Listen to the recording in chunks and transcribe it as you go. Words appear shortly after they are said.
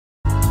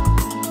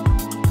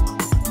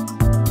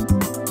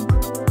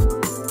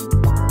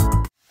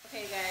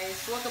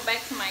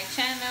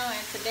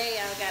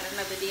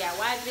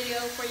DIY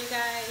video for you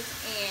guys,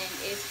 and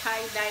it's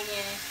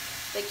tie-dyeing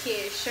the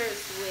kids'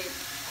 shirts with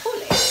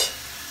Kool-Aid.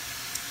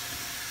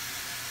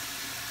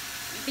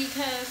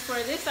 Because for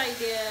this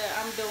idea,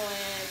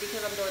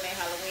 because I'm doing a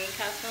Halloween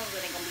costumes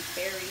and they're gonna be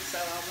fairies, so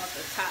I want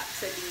the top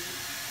to be,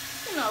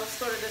 you know,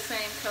 sort of the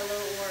same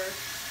color or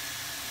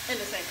in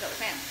the same color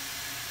family.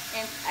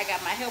 And I got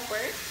my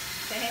helper.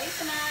 Say hey,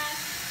 Sanaa.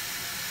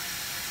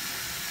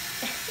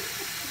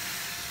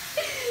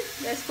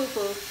 That's Poo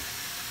Poo.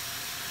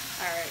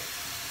 Alright.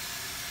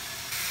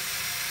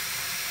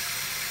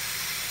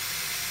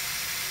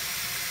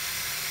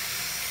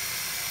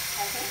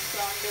 Okay, so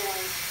I'm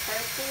doing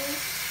purple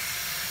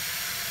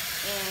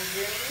and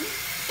green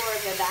for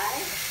the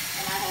dye.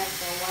 And I have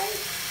the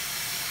white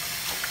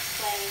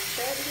plain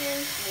shirt here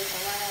with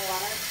some running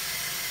water.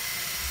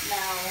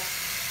 Now,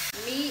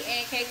 me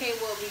and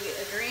KK will be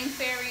a green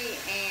fairy,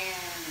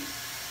 and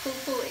Poo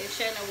Poo and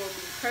Shannon will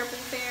be purple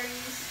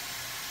fairies.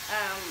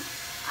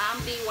 I'm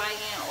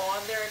D.I.Y-ing all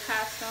their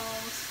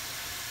costumes.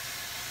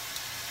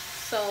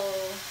 So,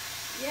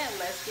 yeah,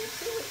 let's get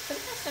to it, to the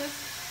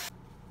process.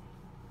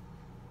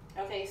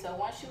 Okay, so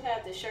once you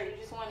have the shirt, you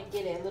just want to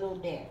get it a little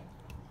dab.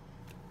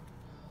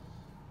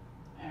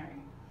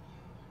 Alright.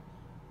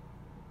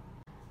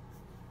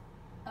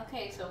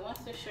 Okay, so once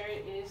the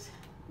shirt is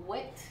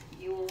wet,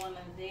 you will want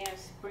to then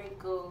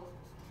sprinkle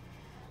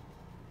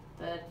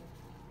the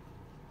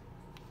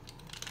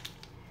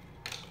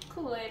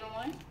Kool-Aid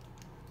on.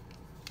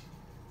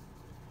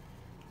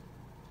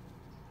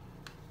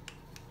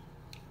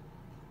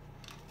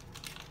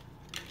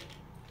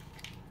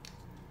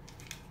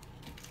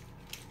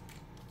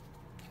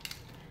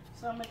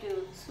 So I'm gonna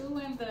do 2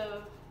 in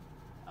the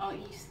on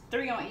each,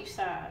 3 on each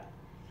side.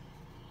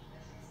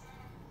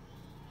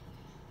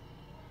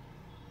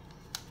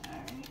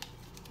 Alright.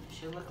 It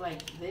should look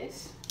like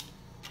this.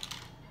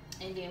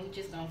 And then we're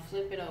just gonna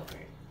flip it over.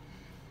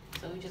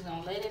 So we're just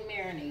gonna let it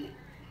marinate.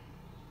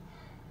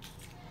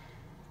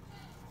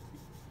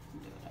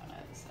 Do it on the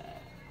other side.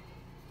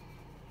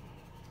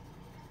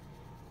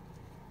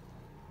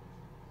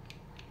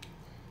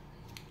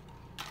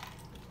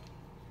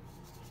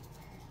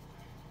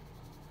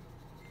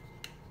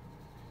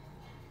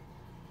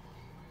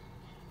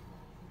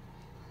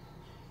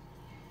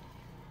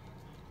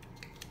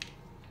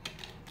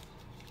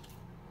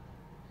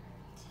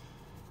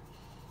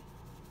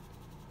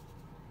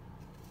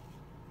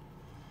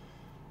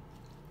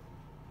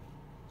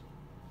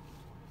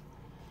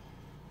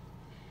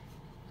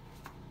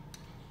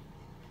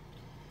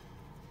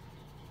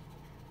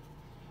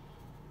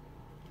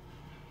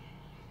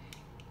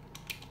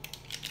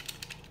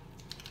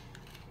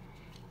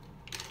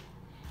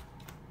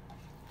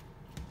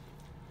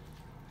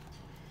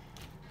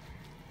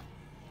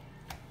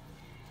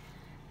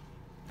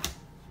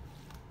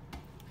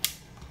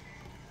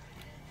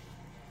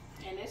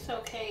 And it's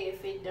okay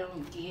if it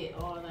don't get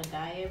all the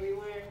dye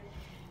everywhere,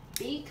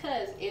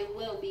 because it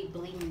will be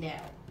blinged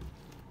out.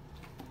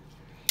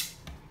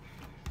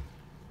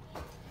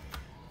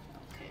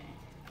 Okay.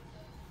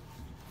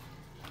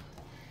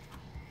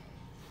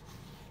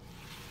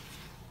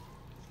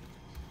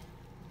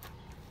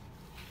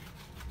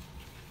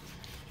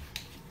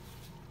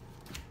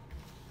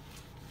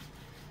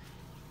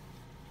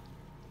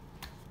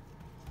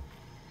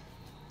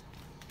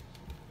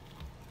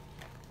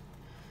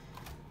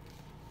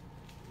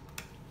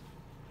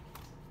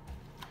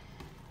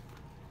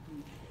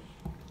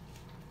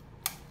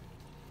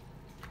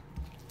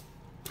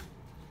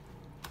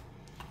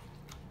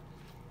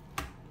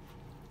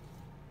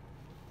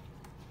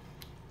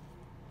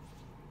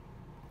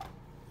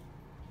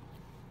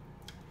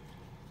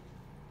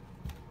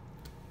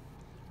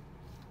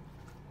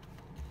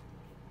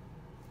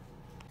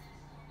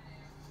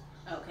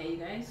 Okay, you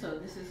guys, so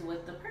this is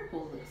what the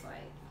purple looks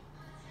like.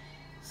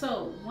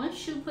 So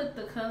once you put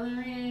the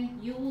color in,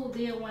 you will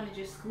then want to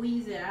just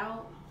squeeze it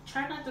out.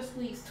 Try not to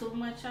squeeze too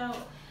much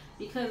out,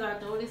 because I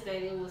noticed that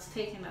it was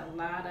taking a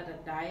lot of the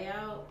dye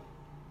out.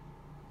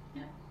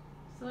 Yeah,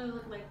 so it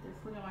looked like this.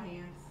 Look at my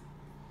hands.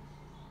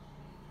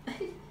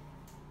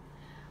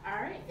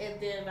 Alright, and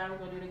then now we're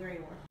going to do the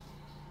green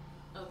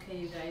one. Okay,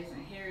 you guys,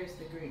 and here is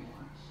the green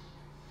one.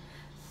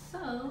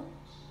 So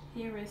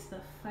here is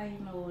the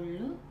final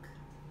look.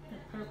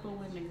 The purple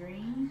and the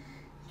green.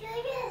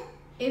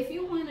 If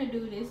you want to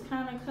do this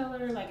kind of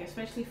color, like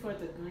especially for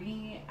the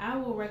green, I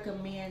will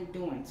recommend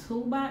doing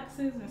 2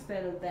 boxes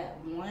instead of that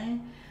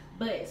one.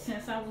 But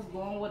since I was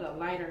going with a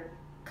lighter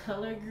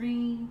color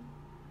green,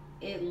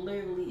 it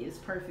literally is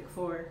perfect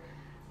for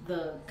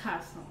the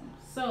costume.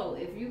 So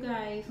if you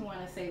guys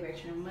want to save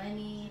extra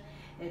money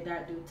and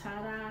not do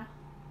tie-dye,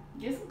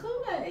 get some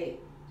Kool-Aid.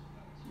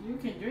 You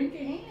can drink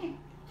it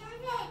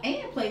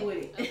and play with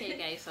it. Okay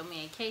guys, so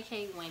me and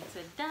KK went to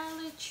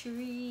Dollar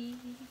Tree,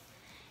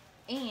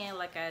 and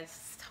like I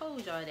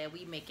told y'all that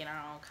we making our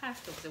own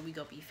costumes and we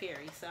gonna be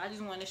fairies. So I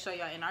just want to show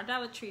y'all in our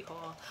Dollar Tree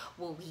haul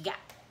what we got.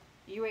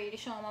 You ready to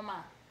show them,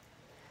 Mama?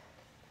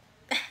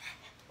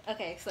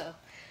 Okay, so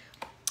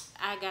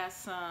I got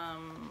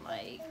some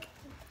like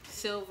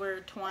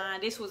silver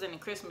twine. This was in the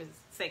Christmas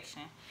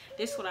section.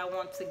 This is what I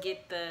want to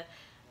get the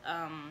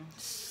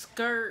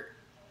skirt,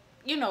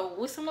 you know,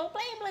 with some little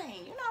bling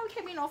bling. You know, we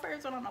can't be no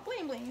furs on no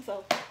bling bling.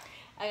 So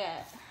I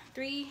got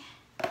 3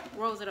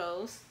 rows of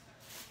those.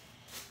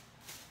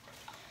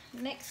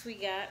 Next we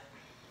got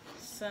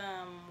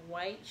some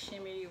white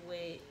shimmery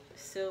with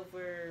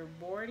silver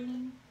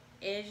boarding,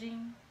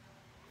 edging.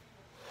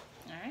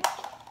 Alright.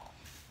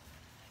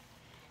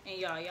 And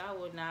y'all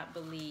would not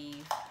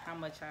believe how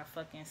much I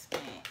fucking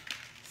spent.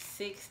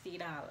 $60.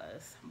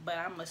 But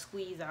I'm gonna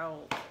squeeze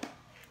out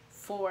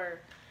 4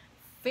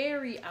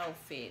 fairy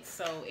outfits.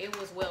 So it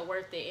was well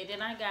worth it. And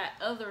then I got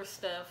other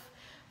stuff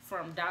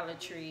from Dollar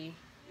Tree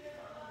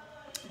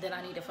that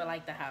I needed for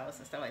like the house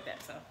and stuff like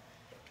that. So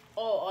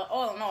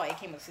all in all, it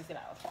came with $60.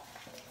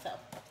 So,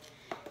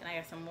 and I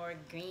got some more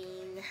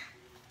green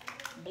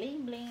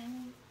bling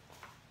bling.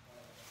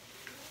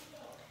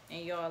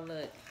 And y'all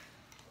look,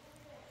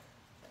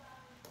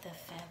 the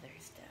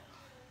feathers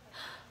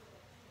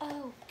though.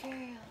 Oh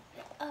girl,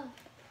 oh.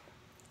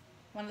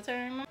 Wanna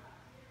turn?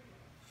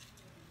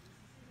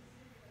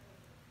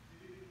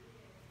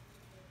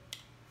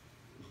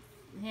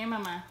 Here,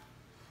 mama.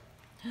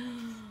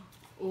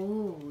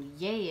 Oh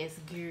yes,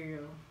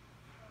 girl.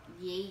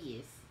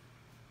 Yes.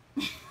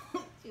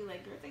 She was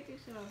like, girl, take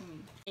this shit off me.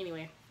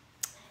 Anyway,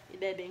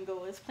 that didn't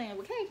go as planned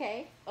with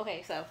KK.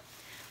 Okay, so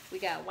we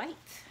got white,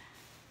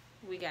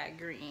 we got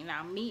green.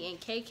 Now me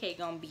and KK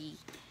gonna be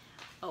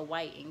a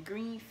white and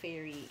green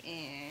fairy,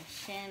 and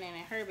Shannon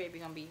and her baby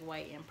gonna be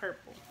white and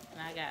purple.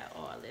 And I got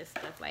all this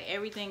stuff, like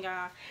everything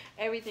I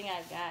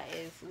got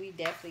is we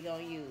definitely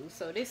gonna use.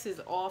 So this is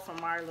all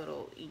from our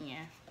little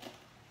end.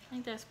 I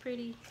think that's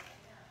pretty.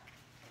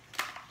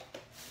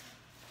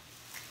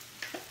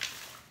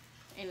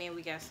 And then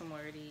we got some more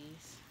of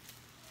these.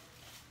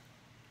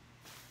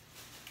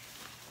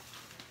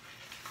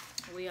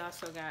 We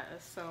also got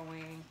a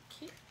sewing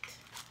kit.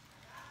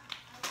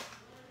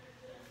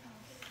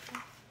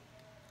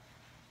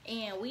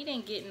 And we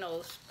didn't get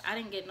no, I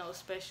didn't get no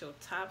special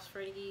tops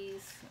for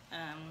these.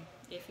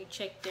 If you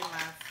checked in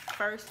my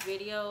first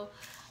video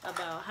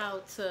about how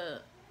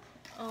to,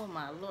 oh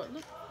my lord,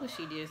 look what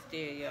she just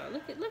did, y'all.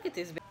 Look at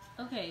this.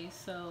 Okay,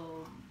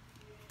 so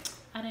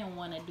I didn't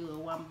want to do it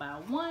one by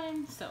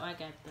one, so I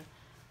got the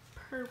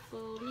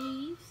purple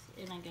leaves,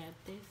 and I got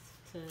this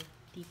to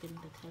deepen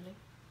the color.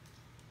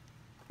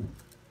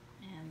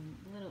 And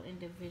little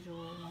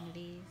individual one of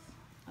these.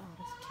 Oh,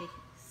 this cake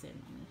is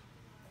sitting on me.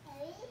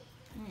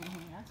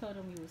 I told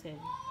him he was heavy.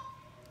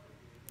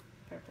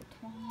 Purple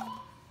twine.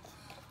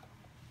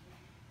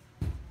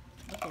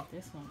 Look at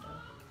this one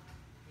though.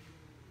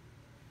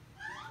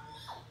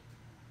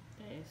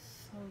 That is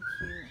so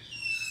cute.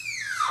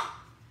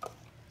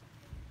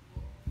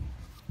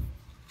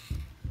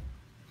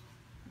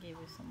 Give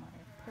it some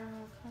more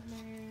pearl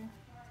color.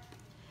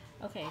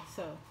 Okay,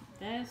 so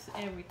that's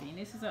everything.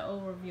 This is an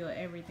overview of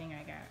everything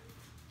I got.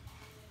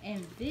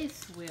 And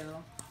this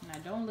will, now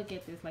don't look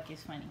at this like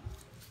it's funny.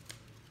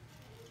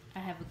 I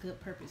have a good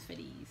purpose for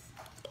these.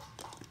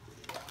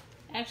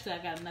 Actually, I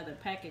got another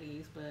pack of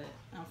these, but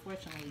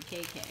unfortunately,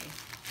 KK,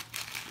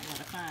 I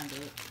gotta find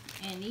it.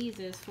 And these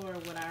is for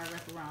what I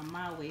wrap around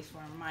my waist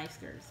for my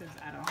skirt, since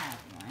I don't have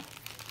one.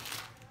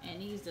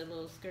 And these are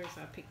little skirts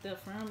I picked up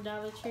from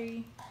Dollar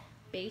Tree.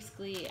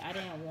 Basically, I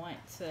didn't want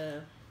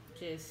to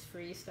just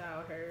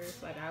freestyle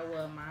hers like I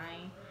will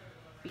mine,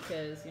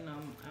 because you know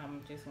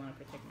I'm just want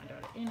to protect my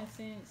daughter's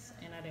innocence,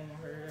 and I didn't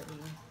want her to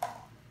be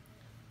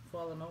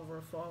falling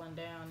over, falling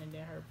down, and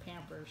then her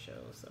pamper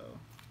show. So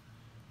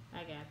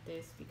I got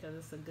this because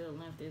it's a good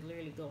length. It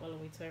literally go all the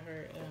way to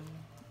her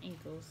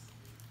ankles.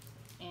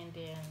 And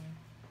then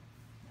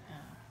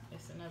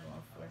it's another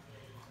one for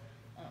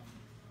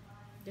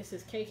this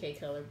is KK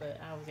color, but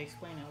I was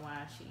explaining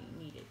why she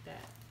needed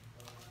that.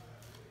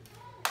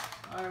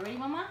 All right, ready,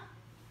 mama?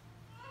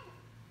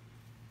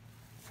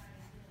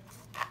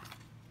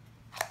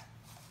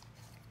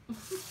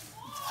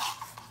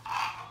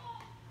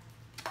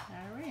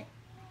 All right.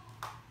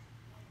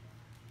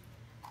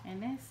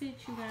 And that's it,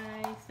 you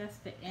guys. That's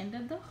the end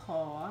of the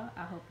haul.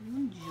 I hope you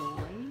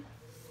enjoy.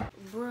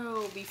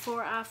 Bro,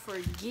 before I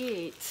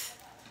forget,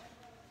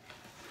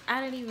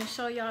 I didn't even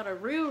show y'all the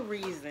real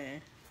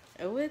reason.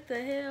 What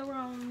the hell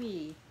wrong with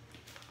me?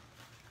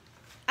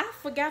 I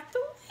forgot the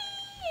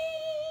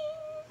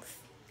wings.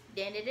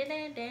 Dun, dun, dun,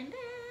 dun, dun, dun.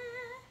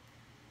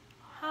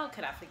 How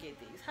could I forget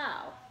these?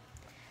 How?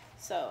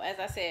 So, as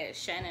I said,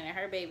 Shannon and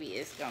her baby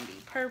is going to be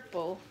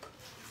purple.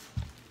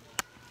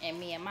 And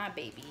me and my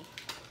baby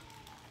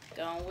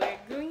gonna wear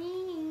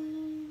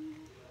green.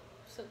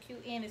 So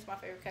cute, and it's my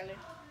favorite color.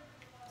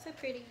 So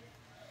pretty.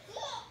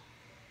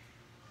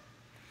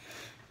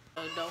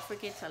 So don't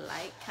forget to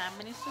like,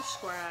 comment, and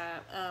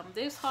subscribe.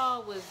 This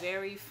haul was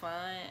very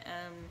fun.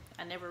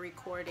 I never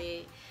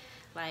recorded,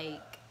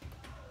 like,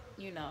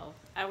 you know,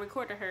 I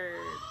recorded her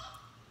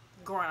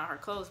growing out her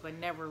clothes, but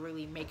never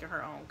really making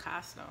her own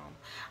costume.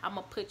 I'm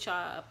gonna put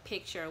y'all a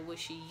picture of what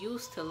she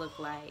used to look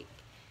like.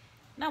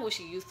 Not what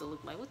she used to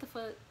look like. What the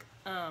fuck?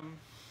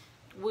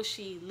 What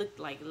she looked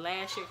like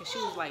last year, because she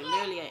was like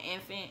literally an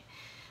infant.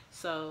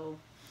 So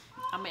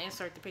I'm gonna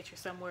insert the picture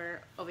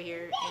somewhere over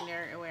here, in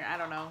there, where I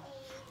don't know.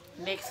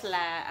 Next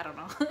slide, I don't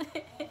know.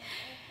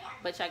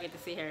 But y'all get to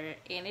see her,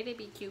 and it'd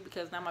be cute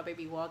because now my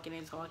baby walking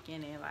and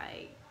talking, and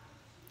like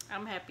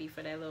I'm happy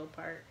for that little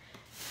part.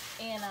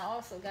 And I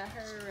also got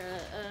her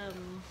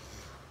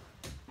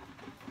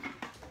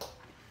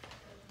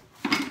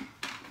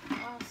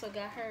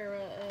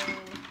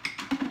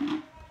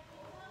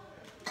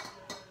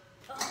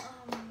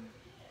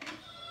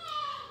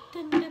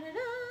dun, dun, dun, dun.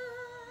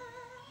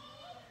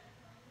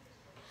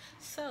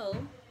 So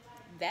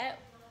that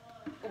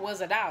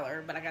was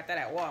 $1, but I got that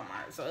at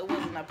Walmart, so it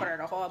wasn't a part of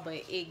the haul, but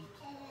it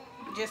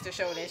just to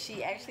show that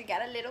she actually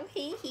got a little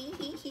hee.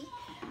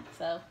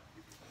 So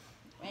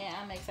man,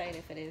 I'm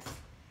excited for this,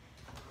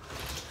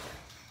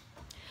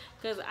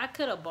 because I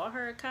could have bought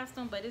her a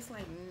costume, but it's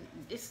like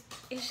it's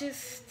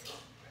just,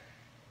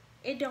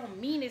 it don't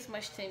mean as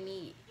much to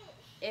me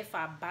if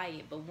I buy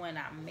it, but when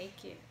I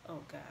make it,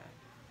 oh god,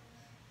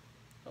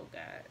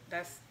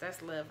 that's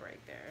love right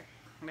there.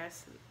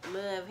 That's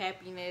love,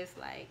 happiness.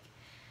 Like,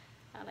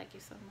 I like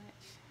it so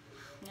much.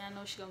 Yeah, I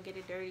know she's gonna get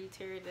it dirty,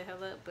 tear it the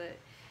hell up, but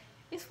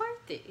it's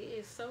worth it. It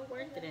is so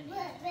worth it in the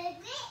end.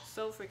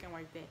 So freaking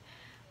worth it.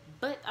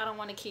 But I don't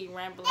want to keep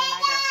rambling. I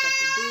got stuff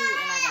to do,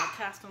 and I got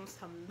costumes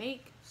to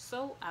make.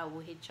 So I will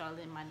hit y'all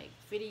in my next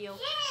video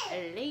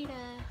later.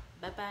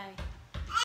 Bye bye.